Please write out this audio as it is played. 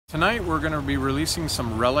Tonight we're going to be releasing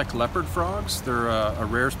some Relic Leopard Frogs. They're a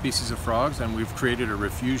rare species of frogs, and we've created a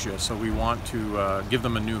refugia, so we want to give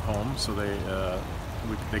them a new home so they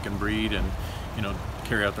can breed and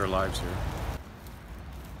carry out their lives here.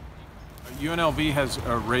 UNLV has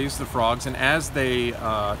raised the frogs, and as they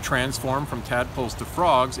transform from tadpoles to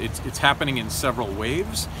frogs, it's happening in several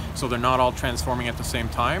waves, so they're not all transforming at the same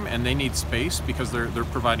time, and they need space because they're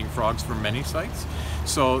providing frogs for many sites.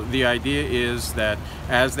 So the idea is that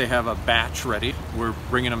as they have a batch ready, we're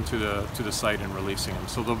bringing them to the site and releasing them.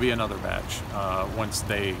 So there'll be another batch once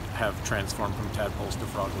they have transformed from tadpoles to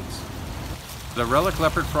froglets. The Relic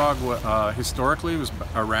Leopard Frog historically was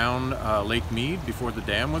around Lake Mead before the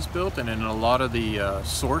dam was built, and in a lot of the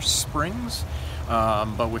source springs.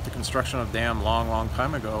 But with the construction of the dam long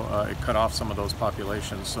time ago, it cut off some of those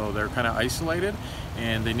populations. So they're kind of isolated,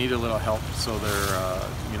 and they need a little help. So they're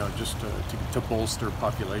just to bolster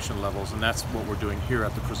population levels, and that's what we're doing here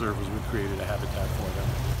at the preserve. Is we've created a habitat for them.